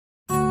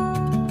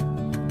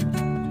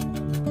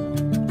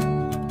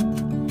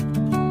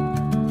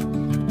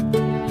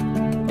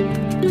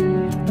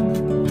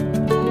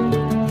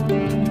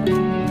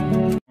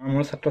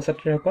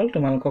ছাত্ৰ-ছাত্ৰীসকল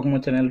তোমালোকক মোৰ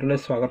চেনেলটোলৈ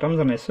স্বাগতম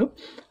জনাইছো।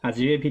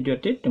 আজিৰ এই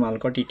ভিডিঅ'তে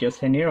তোমালোকৰ তৃতীয়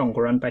শ্ৰেণীৰ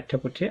অংকুৰণ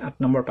পাঠ্যপুথিৰ ৮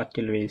 নম্বৰ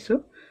পাঠটি লৈ আহিছো।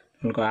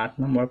 তোমালোকৰ ৮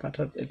 নম্বৰ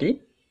পাঠত এটি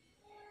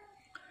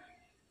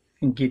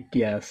গীত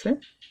দিয়া আছে।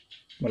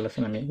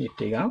 বলাচোন আমি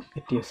গীতটি গাওঁ।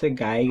 এটি হৈছে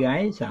গাই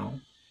গাই যাওঁ।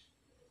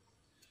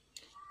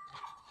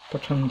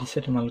 প্ৰথম দিছে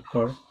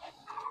তোমালোকৰ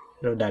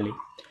rodali।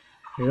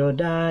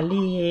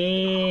 rodaliয়ে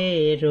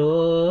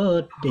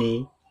ৰ'দ দে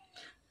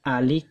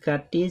আলি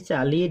কাটি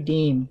জালি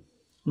দিম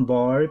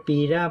বৰ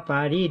পীৰা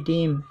পাৰি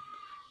দিম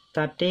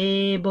তাতে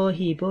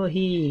বহি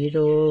বহি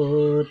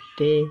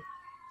ৰ'দে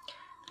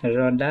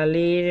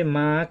ৰদালিৰ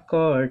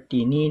মাকৰ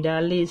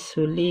তিনিডালি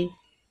চুলি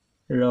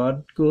ৰদ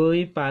গৈ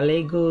পালে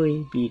গৈ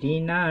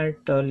বিৰিণাৰ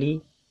তলি।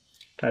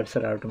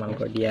 তাৰপিছত আৰু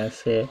তোমালোকৰ দিয়া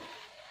আছে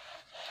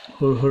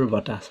হুৰ হুৰ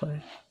বতাহ চৰাই।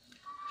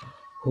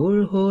 হুৰ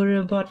হুৰ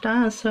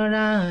বতাহ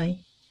চৰাই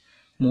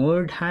মোৰ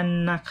ধান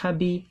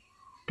নাখাবি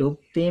তোক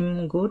দিম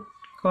গোট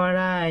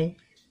কৰাই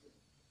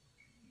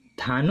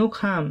ধানো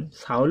খাম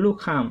চাউলো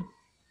খাম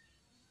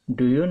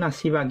দুয়ো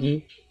নাচি বাগি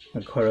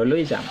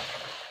ঘৰলৈ যাম।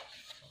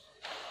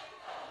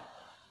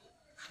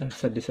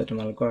 তাৰপিছত দিছে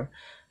তোমালোকৰ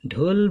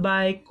ঢোল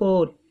বাই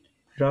ক'ত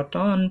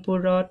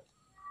ৰতনপুৰত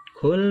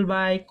খোল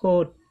বাই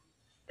ক'ত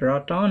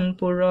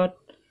ৰতনপুৰত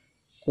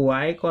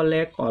কোৱাই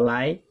ক'লে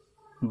কলাই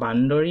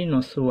বান্দৰী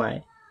নচুৱাই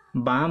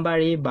বাঁহ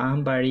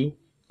বাৰী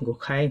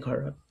গোসাঁই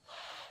ঘৰত।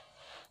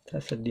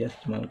 তাৰপিছত দি আছে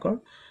তোমালোকৰ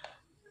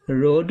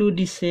ৰ'দো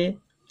দিছে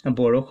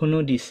বৰষুণো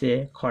দিছে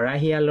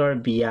খৰাহিয়ালৰ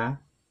বিয়া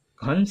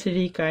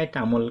ঘনচিৰিকাই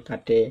তামোল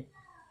কাটে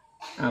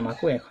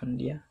আমাকো এখন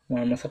দিয়া।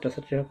 মৰমৰ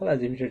ছাত্ৰ-ছাত্ৰীসকল,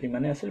 আজি ভিডিঅ'টো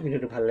ইমানেই আছিল।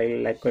 ভিডিঅ'টো ভাল লাগিলে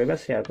লাইক কৰিবা,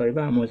 শ্বেয়াৰ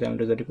কৰিবা। মোৰ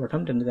চেনেলটো যদি প্ৰথম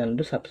তেন্তে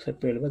চেনেলটো ছাবস্ক্ৰাইব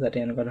কৰি ল'বা যাতে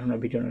এনেকুৱা ধৰণৰ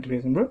ভিডিঅ'ৰ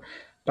নটিফিকেশ্যনবোৰ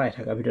পাই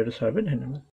থাকা। ভিডিঅ'টো চোৱাৰ বাবে ধন্যবাদ।